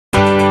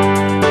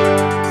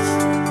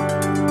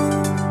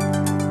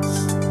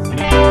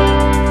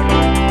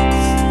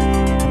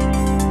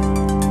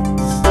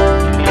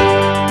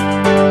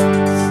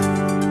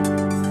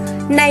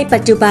ปั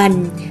จจุบัน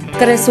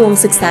กระทรวง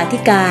ศึกษาธิ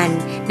การ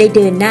ได้เ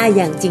ดินหน้าอ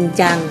ย่างจริง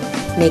จัง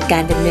ในกา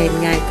รดำเนิน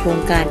งานโครง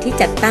การที่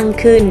จัดตั้ง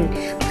ขึ้น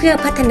เพื่อ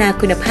พัฒนา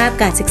คุณภาพ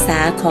การศึกษา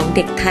ของเ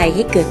ด็กไทยใ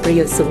ห้เกิดประโย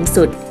ชน์สูง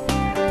สุด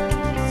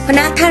พร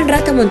ะท่านรั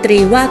ฐมนตรี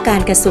ว่ากา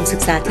รกระทรวงศึ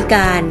กษาธิก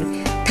าร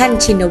ท่าน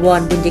ชินว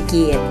รบุญเ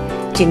กียรติ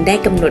จึงได้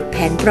กำหนดแผ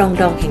นปรอง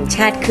ดองแห่งช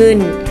าติขึ้น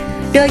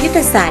โดยยุทธ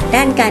ศาสตร์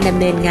ด้านการดำ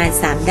เนินงาน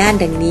3ด้าน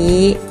ดังนี้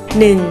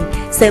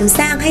 1. เสริม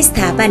สร้างให้ส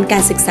ถาบันกา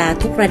รศึกษา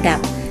ทุกระดั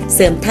บเ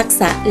สริมทัก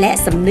ษะและ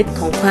สำนึก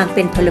ของความเ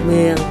ป็นพลเ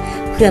มือง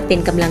เพื่อเป็น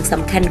กำลังส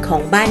ำคัญขอ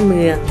งบ้านเ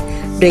มือง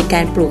โดยก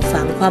ารปลูก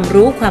ฝังความ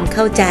รู้ความเ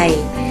ข้าใจ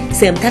เ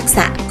สริมทักษ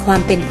ะควา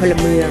มเป็นพล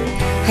เมือง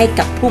ให้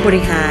กับผู้บ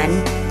ริหาร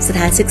สถ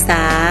านศึกษ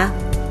า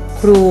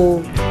ครู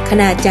ค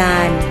ณาจา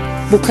รย์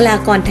บุคลา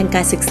กรทางก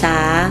ารศึกษา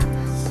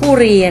ผู้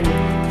เรียน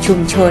ชุม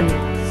ชน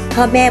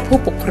พ่อแม่ผู้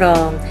ปกครอ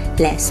ง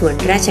และส่วน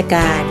ราชก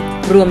าร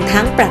รวม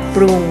ทั้งปรับป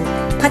รุง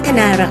พัฒน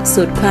าหลัก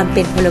สูตรความเ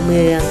ป็นพลเ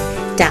มือง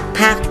จาก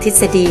ภาคทฤ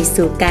ษฎี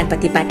สู่การป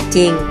ฏิบัติจ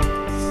ริง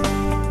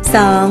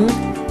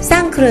 2. สร้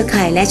างเครือ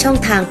ข่ายและช่อง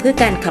ทางเพื่อ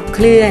การขับเค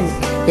ลื่อน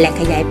และ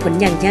ขยายผล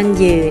อย่างยั่ง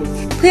ยืน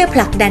เพื่อผ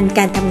ลักดันก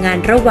ารทำงาน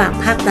ระหว่าง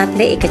ภาครัฐแ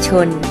ละเอกช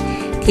น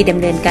ที่ดำ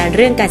เนินการเ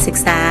รื่องการศึก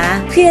ษา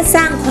เพื่อส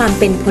ร้างความ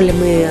เป็นพล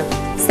เมือง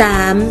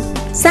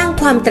 3. สร้าง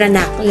ความตระห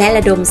นักและร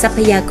ะดมทรัพ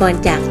ยากร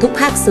จากทุก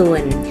ภาคส่ว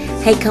น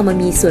ให้เข้ามา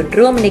มีส่วน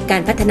ร่วมในกา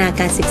รพัฒนา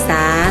การศึกษ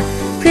า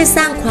เพื่อส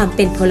ร้างความเ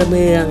ป็นพลเ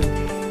มือง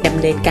ดำ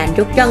เนินการ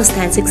ยกย่องสถ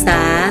านศึกษ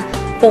า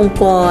องค์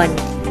กร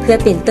เพื่อ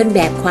เป็นต้นแบ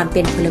บความเ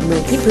ป็นพลเมือ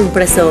งที่พึงป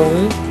ระสง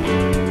ค์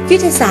ยุท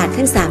ธศาสตร์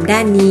ทั้ง3ด้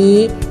านนี้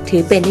ถื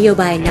อเป็นนโย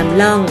บายน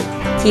ำล่อง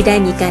ที่ได้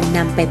มีการน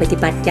ำไปปฏิ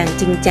บัติอย่าง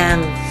จริงจัง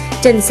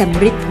จนส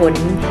ำฤทธิ์ผล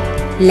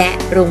และ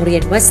โรงเรีย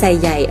นวัดไซ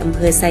ใหญ่อำเภ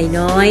อไซ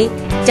น้อย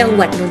จังห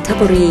วัดนนท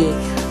บุรี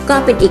ก็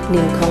เป็นอีกห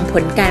นึ่งของผ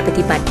ลการป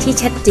ฏิบัติที่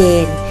ชัดเจ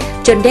น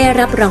จนได้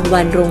รับราง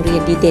วัลโรงเรีย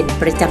นดีเด่น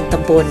ประจำต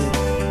ำบล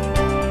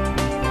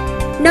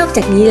นอกจ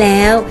ากนี้แ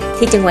ล้ว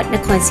ที่จังหวัดน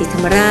ครศรีธร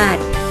รมราช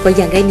ก็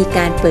ยังได้มีก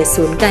ารเปิด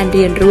ศูนย์การเ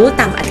รียนรู้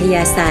ตามอัธย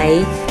าศัย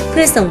เ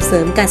พื่อส่งเสริ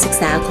มการศึก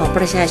ษาของป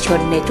ระชาชน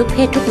ในทุกเพ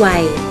ศทุกวั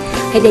ย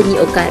ให้ได้มี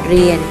โอกาสเ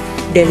รียน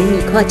โดยไม่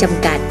มีข้อจ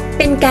ำกัดเ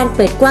ป็นการเ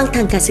ปิดกว้างท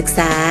างการศึกษ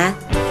า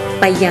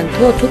ไปยัง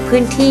ทั่วทุก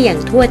พื้นที่อย่าง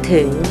ทั่ว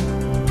ถึง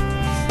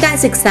การ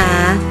ศึกษา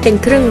เป็น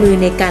เครื่องมือ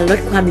ในการลด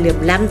ความเหลื่อม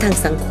ล้ำทาง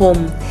สังคม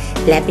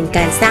และเป็นก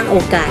ารสร้างโอ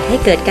กาสให้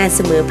เกิดการเส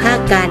มอภาค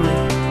กัน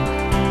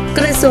ก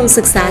ระทรวง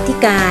ศึกษาธิ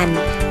การ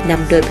น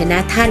ำโดยพระ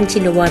ท่านชิ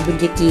นวรบุญ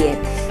เกียรติ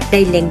ได้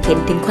เล็งเห็น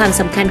ถึงความ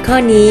สำคัญข้อ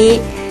นี้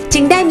จึ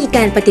งได้มีก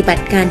ารปฏิบั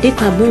ติการด้วย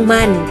ความมุ่ง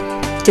มั่น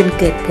จน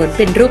เกิดผลเ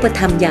ป็นรูปธ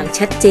รรมอย่าง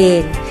ชัดเจ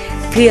น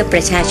เพื่อป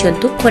ระชาชน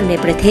ทุกคนใน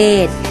ประเท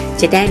ศ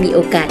จะได้มีโอ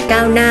กาสก้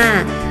าวหน้า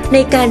ใน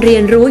การเรีย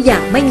นรู้อย่า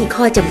งไม่มี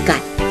ข้อจำกั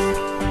ด